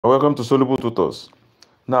Welcome to Soluble Tutors.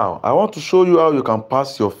 Now, I want to show you how you can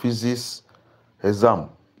pass your physics exam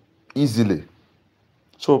easily.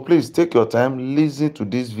 So please take your time, listen to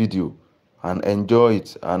this video and enjoy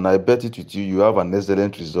it. And I bet it with you, you have an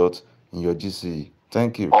excellent result in your GCE.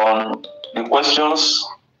 Thank you. On the questions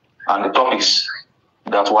and the topics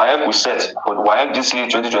that WAEC will set for the WAEC GCE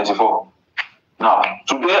 2024. Now,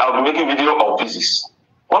 today I'll be making video on physics.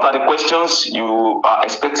 What are the questions you are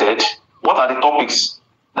expected? What are the topics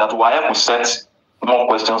that WAEC will set more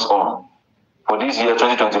questions on for this year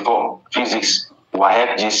 2024 physics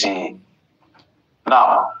WAEC GCE?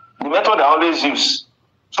 Now, the method I always use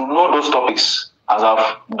to know those topics, as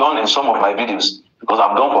I've done in some of my videos, because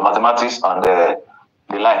I've done for mathematics and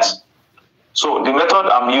the likes. So the method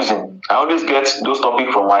I'm using, I always get those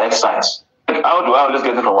topics from WAEC sites. How do I always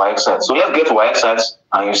get it from WAEC sites? So let's get to WAEC sites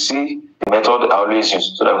and you see the method I always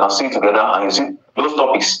use so that we can see it together and you see those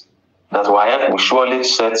topics that WAEC will surely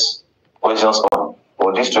set questions on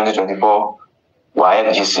for this 2024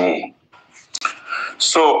 WAEC GCE.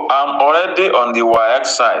 So I'm already on the WAEC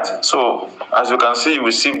site. So as you can see, you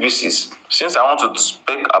will see physics. Since I want to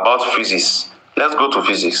speak about physics, let's go to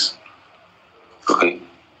physics. Okay.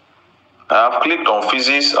 I have clicked on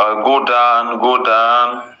physics. I'll go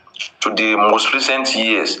down to the most recent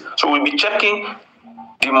years. So we'll be checking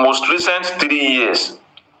the most recent 3 years.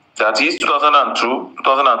 That is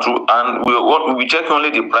 2002, and we'll be checking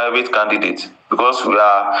only the private candidate because we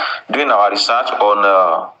are doing our research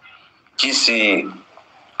on GCE.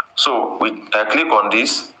 So I click on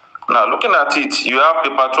this. Now looking at it, you have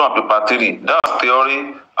paper 2 and paper 3. That's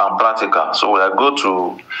theory and practical. So I go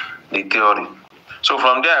to the theory. So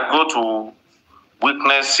from there I go to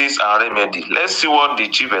weaknesses and remedy. Let's see what the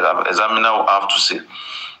chief examiner will have to say.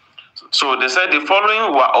 So they said the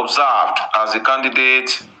following were observed as the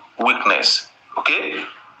candidate weakness. Okay.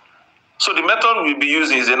 So the method we'll be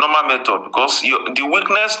using is a normal method because the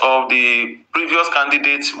weakness of the previous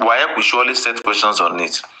candidate, WAEC will surely set questions on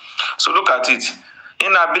it. So look at it.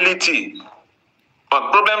 Inability,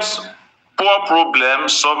 but poor problem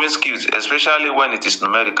solving skills, especially when it is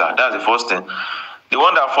numerical. That's the first thing. The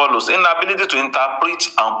one that follows, inability to interpret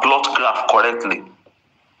and plot graph correctly.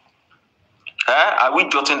 Are we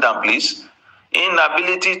jotting down, please?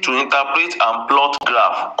 Inability to interpret and plot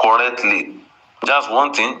graph correctly. That's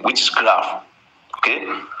one thing, which is graph. Okay.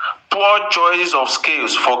 Poor choice of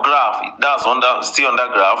scales for graph. That's still under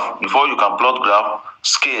graph. Before you can plot graph,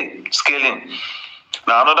 scaling.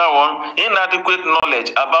 Now another one, inadequate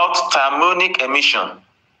knowledge about thermonic emission.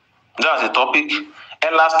 That's a topic.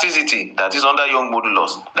 Elasticity, that is under Young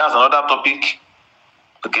modulus. That's another topic.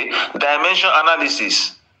 Okay. Dimension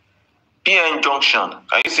analysis. PN junction.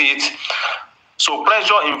 Can you see it? So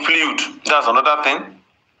pressure in fluid. That's another thing.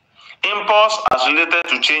 Impulse as related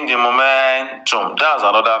to change in momentum. That's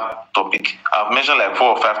another topic. I've mentioned like 4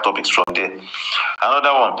 or 5 topics from there.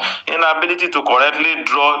 Another one. Inability to correctly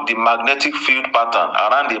draw the magnetic field pattern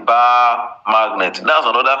around the bar magnet. That's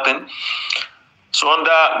another thing. So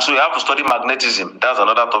you have to study magnetism. That's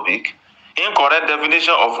another topic. Incorrect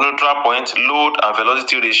definition of neutral point, load, and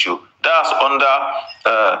velocity ratio. That's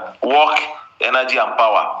under work, energy, and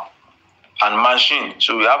power, and machine.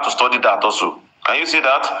 So we have to study that also. Can you see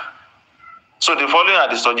that? So the following are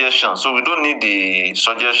the suggestions. So we don't need the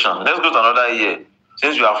suggestion. Let's go to another year.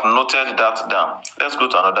 Since you have noted that down, let's go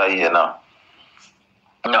to another year now.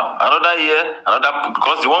 Now, another year,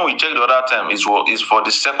 because the one we checked the other time is for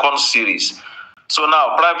the second series. So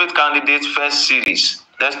now, private candidate first series.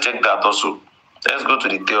 Let's check that also. Let's go to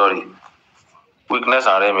the theory. Weakness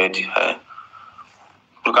and remedy.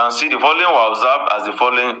 You can see the following were observed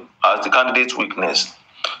as the candidate's weakness.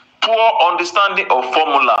 Poor understanding of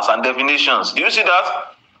formulas and definitions. Do you see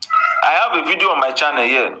that? I have a video on my channel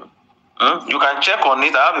here. You can check on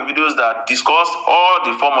it. I have videos that discuss all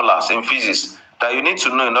the formulas in physics that you need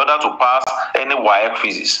to know in order to pass any WAEC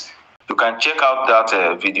physics. You can check out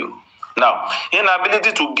that video. Now,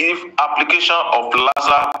 inability to give application of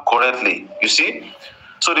laser correctly. You see?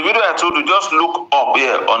 So the video I told you, just look up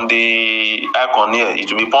here on the icon here.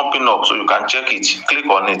 It will be pumping up, so you can check it. Click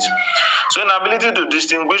on it. So inability to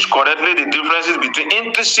distinguish correctly the differences between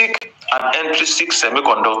intrinsic and extrinsic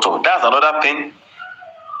semiconductor. That's another thing.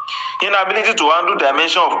 Inability to handle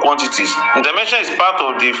dimension of quantities. Dimension is part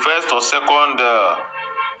of the first or second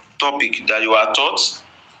topic that you are taught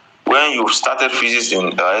when you started physics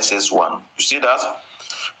in SS1. You see that?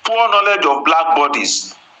 Poor knowledge of black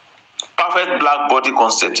bodies. Perfect black body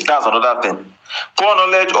concept. That's another thing. Poor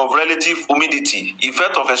knowledge of relative humidity,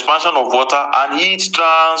 effect of expansion of water, and heat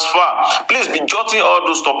transfer. Please be jotting all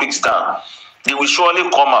those topics down. They will surely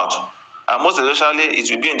come out. And most especially,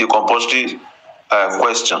 it will be in the compulsory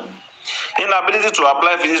question. Inability to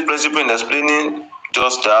apply physics principle in explaining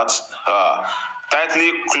just that.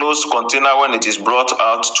 Tightly closed container when it is brought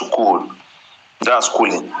out to cool. That's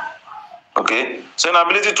cooling. Okay, so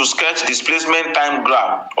inability to sketch displacement time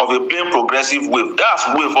graph of a plane progressive wave. That's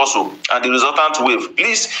wave also, and the resultant wave.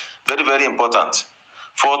 Please, very, very important.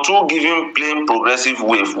 For two given plane progressive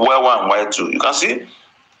wave, Y1 and Y2, you can see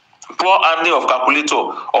poor handling of calculator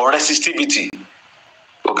or resistivity.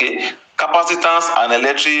 Okay, capacitance and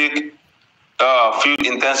electric field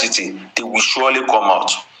intensity, they will surely come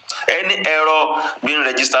out. Any error being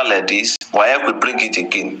registered like this, WAEC will bring it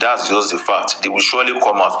again. That's just the fact. They will surely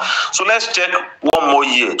come out. So let's check one more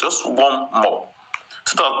year, just one more.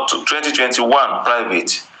 2021 private.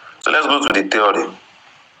 So let's go to the theory.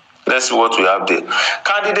 Let's see what we have there.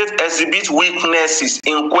 Candidates exhibit weaknesses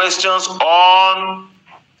in questions on,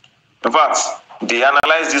 in fact, they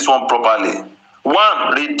analyze this one properly.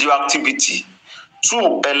 1, radioactivity.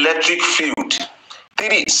 2, electric field.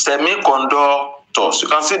 3, semiconductors. You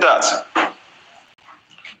can see that.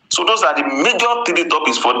 So those are the major 3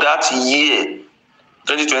 topics for that year,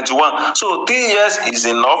 2021. So 3 years is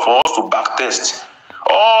enough for us to backtest.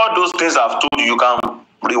 All those things I've told you, you can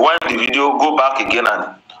rewind the video, go back again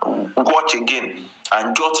and watch again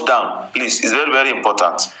and jot down. Please, it's very, very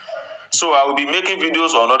important. So I will be making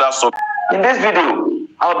videos on other subjects. In this video,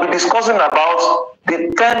 I'll be discussing about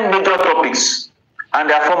the 10 major topics and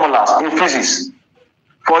their formulas in physics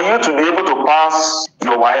for you to be able to pass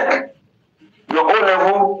your WAEC. Your O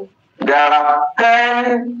level, there are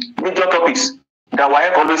 10 major topics that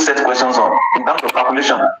WAEC always set questions on in terms of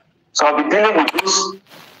calculation. So I'll be dealing with those,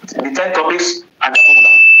 the 10 topics and the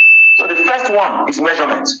formula. So the first one is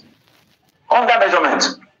measurement. Under measurement,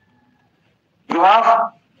 you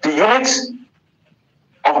have the units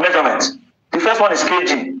of measurement. The first one is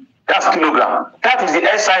kg, that's kilogram. That is the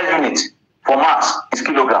SI unit for mass, is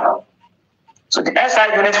kilogram. So the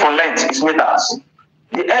SI unit for length is meters.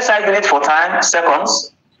 The SI unit for time,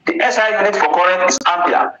 seconds. The SI unit for current is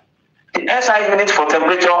ampere. The SI unit for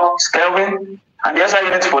temperature is Kelvin. And the SI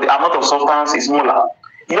unit for the amount of substance is molar.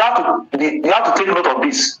 You have to take note of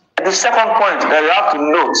this. The second point that you have to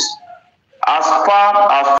note, as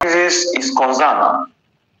far as physics is concerned,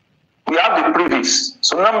 we have the previous.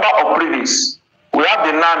 So number of previous. We have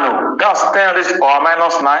the nano, that's 10 raised to power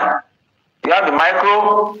minus 9. We have the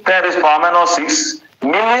micro, 10 raised to power minus 6.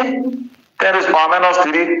 Milli, 10 raised to power minus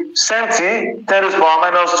 3. Centi, 10 raised to power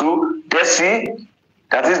minus 2. Deci,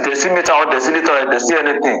 that is decimeter or deciliter or deci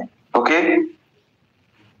anything. Okay?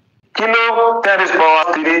 Kilo, 10 raised to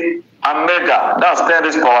power 3. And mega, that's 10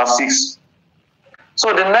 raised to power 6.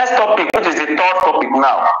 So the next topic, which is the third topic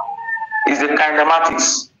now, is the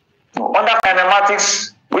kinematics. Under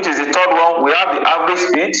kinematics, which is the third one, we have the average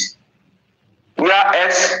speed, where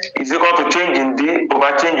x is equal to change in d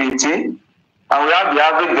over change in t, and we have the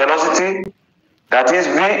average velocity, that is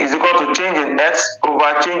v is equal to change in x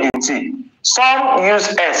over change in t. Some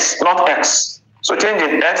use s, not x. So change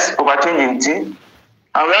in x over change in t,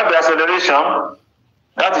 and we have the acceleration,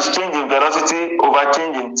 that is change in velocity over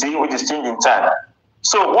change in t, which is change in time.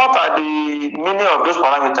 So what are the meaning of those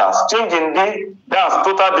parameters? Change in d, that's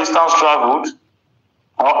total distance traveled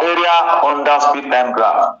or area under speed time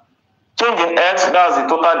graph. Change in x, that's the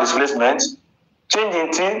total displacement. Change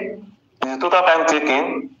in t is the total time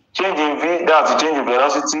taken. Change in v, that's the change in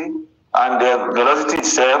velocity, and the velocity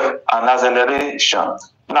itself and acceleration.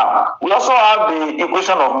 Now, we also have the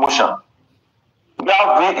equation of motion. We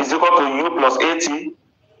have v is equal to u plus at,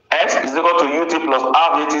 x is equal to ut plus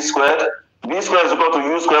half at squared, v squared is equal to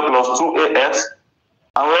u squared plus 2ax,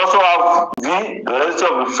 and we also have v, the velocity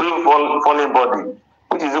of the free falling body,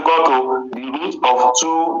 which is equal to the root of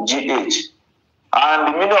 2gh.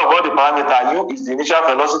 And the meaning of all the parameters, u is the initial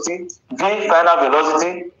velocity, v final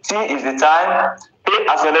velocity, t is the time,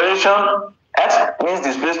 a acceleration, x means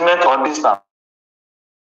displacement or distance,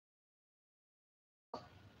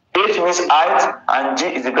 h means height, and g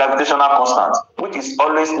is the gravitational constant, which is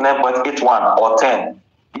always 9.81 or 10.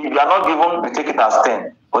 If you are not given, we take it as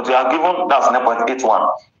 10, but you are given, that's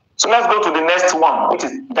 9.81. So let's go to the next one, which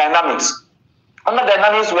is dynamics. Under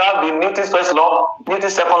dynamics, we have the Newton's first law,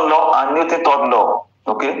 Newton's second law, and Newton's third law.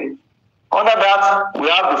 Okay. Under that, we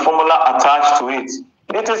have the formula attached to it.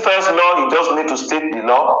 Newton's first law, you just need to state the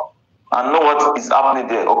law and know what is happening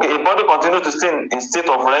there. Okay, a body continues to stay in state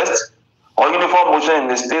of rest or uniform motion in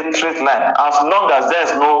a straight line as long as there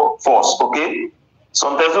is no force. Okay.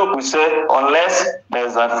 Some textbook will say unless there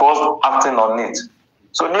is a force acting on it.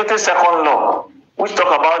 So Newton's second law, which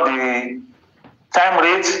talk about the time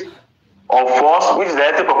rate of force, which is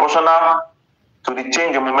directly proportional to the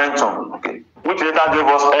change in momentum, okay, which later gave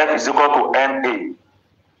us F is equal to ma.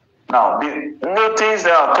 Now, notice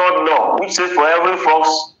the third law, which says for every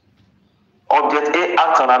force, object A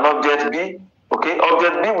acts on an object B. Okay,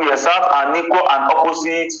 object B will exert an equal and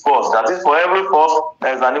opposite force. That is, for every force,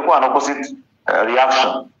 there is an equal and opposite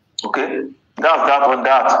reaction. Okay, that's that on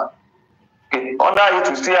that. Okay, under it,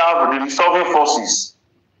 we still have the resolving forces.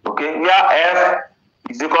 Okay, where F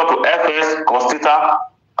is equal to Fs cos theta,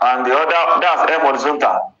 and the other, that's F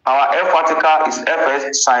horizontal. Our F vertical is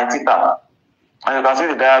Fs sin theta. And you can see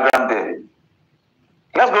the diagram there.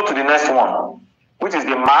 Let's go to the next one, which is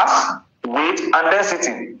the mass, weight, and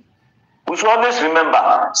density. We should always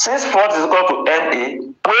remember, since force is equal to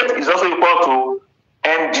Ma, weight is also equal to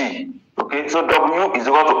mg. Okay, so W is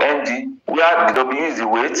equal to mg, where the W is the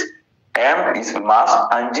weight, M is the mass,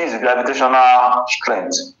 and G is the gravitational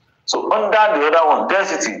strength. So under the other one,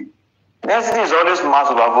 density. Density is always mass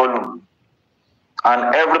over volume.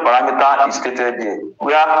 And every parameter is stated there.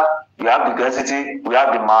 Where we have the density, we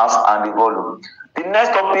have the mass, and the volume. The next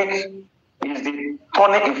topic is the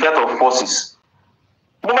turning effect of forces.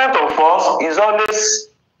 Moment of force is always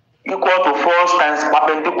equal to force times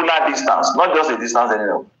perpendicular distance, not just a distance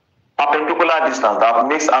anymore. Perpendicular distance that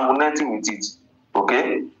makes angularity with it.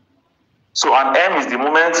 Okay? So an M is the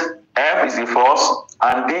moment, F is the force,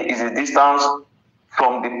 and D is the distance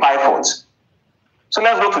from the pivot. So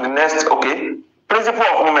let's go to the next, okay? Principle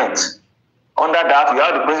of moment. Under that, we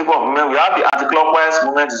have the principle of moment. We have the anti-clockwise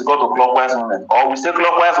moment is equal to clockwise moment. Or we say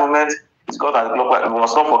clockwise moment is equal to anti-clockwise. We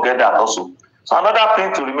must not forget that also. So another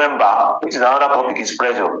thing to remember, which is another topic, is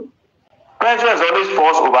pressure. Pressure is always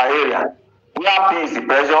force over area. Where P is the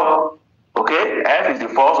pressure, okay? F is the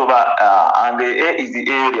force over, and the A is the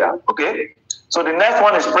area, okay? So the next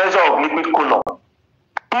one is pressure of liquid column.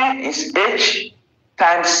 P is H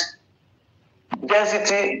times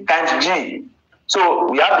density times G. So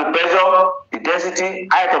we have the pressure, the density,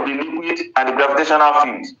 height of the liquid, and the gravitational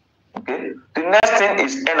field. Okay. The next thing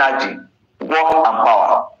is energy, work, and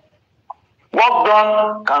power. Work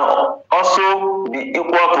done can also be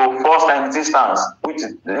equal to force times distance, which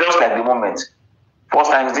is just like the moment. Force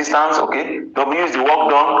times distance, okay. W is the work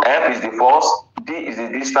done, F is the force, D is the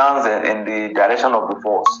distance in the direction of the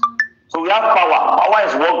force. So we have power. Power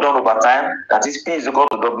is work done over time, that is P is equal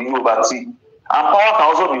to W over T. And power can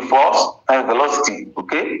also be force and velocity,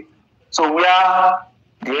 okay? So where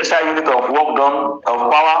the SI unit of work done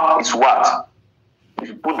of power is watt. We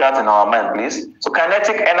should put that in our mind, please. So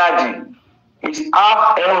kinetic energy is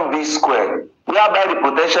half mv squared, whereby the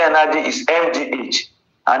potential energy is mgh.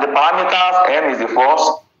 And the parameters, m is the force,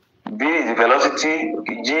 v is the velocity,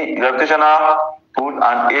 g gravitational pull,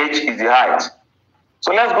 and h is the height.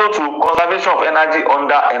 So let's go to conservation of energy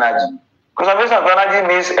under energy. Conservation of energy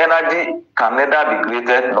means energy can neither be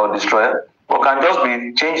created nor destroyed, but can just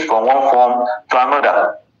be changed from one form to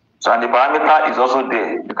another. So, and the parameter is also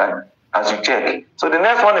there, you can, as you check. So the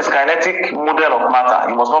next one is kinetic model of matter.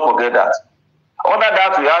 You must not forget that. Under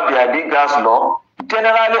that, we have the ideal gas law.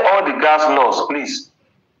 Generally, all the gas laws, please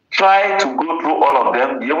try to go through all of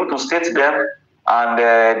them, be able to state them, and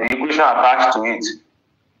the equation attached to it.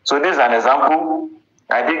 So this is an example.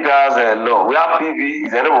 Ideal gas law. We have PV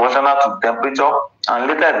is proportional to temperature, and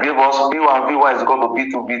later it gave us P1 V1 is equal to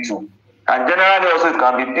P2 V2. And generally also it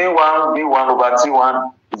can be P1 V1 over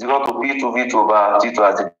T1 is equal to P2 V2 over T2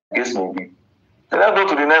 as the case may be. So let's go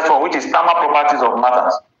to the next one, which is thermal properties of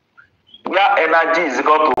matters. Where energy is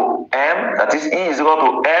equal to M, that is E is equal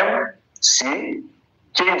to MC,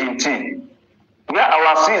 change in T. Where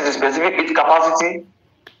our C is the specific heat capacity,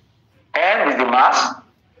 M is the mass,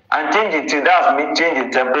 and change in T, that's mean change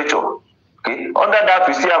in temperature. Okay. Under that,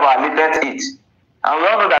 we still have our latent heat. And we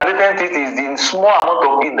all know that latent heat is the small amount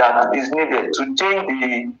of heat that is needed to change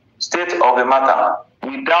the state of the matter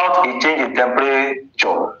without a change in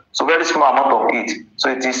temperature. So very small amount of heat. So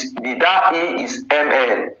it is, that E is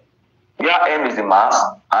ml. Where M is the mass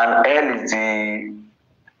and L is the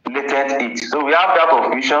latent heat. So we have that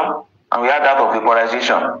of fusion and we have that of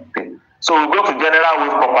vaporization. Okay. So we go to general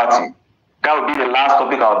wave property. That will be the last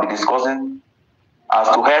topic I will be discussing as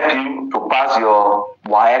to help you to pass your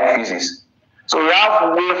WAEC physics. So we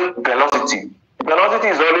have wave velocity. Velocity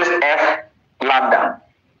is always F lambda.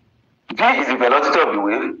 V is the velocity of the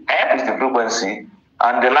wave, F is the frequency,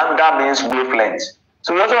 and the lambda means wavelength.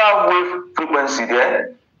 So we also have wave frequency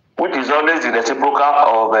there, which is always the reciprocal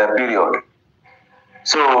of a period.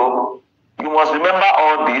 So you must remember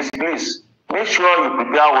all this. Please make sure you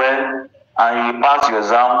prepare well and you will pass your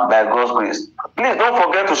exam by God's grace. Please don't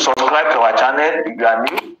forget to subscribe to our channel if you are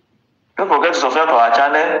new. Don't forget to subscribe to our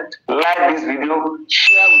channel, like this video,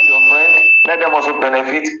 share with your friends, let them also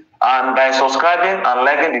benefit. And by subscribing and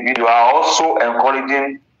liking the video, are also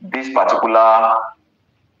encouraging this particular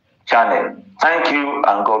channel. Thank you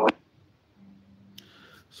and God bless.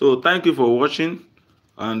 So thank you for watching,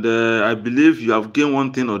 and I believe you have gained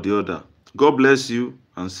one thing or the other. God bless you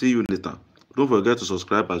and see you later. Don't forget to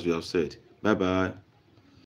subscribe as we have said. Bye bye.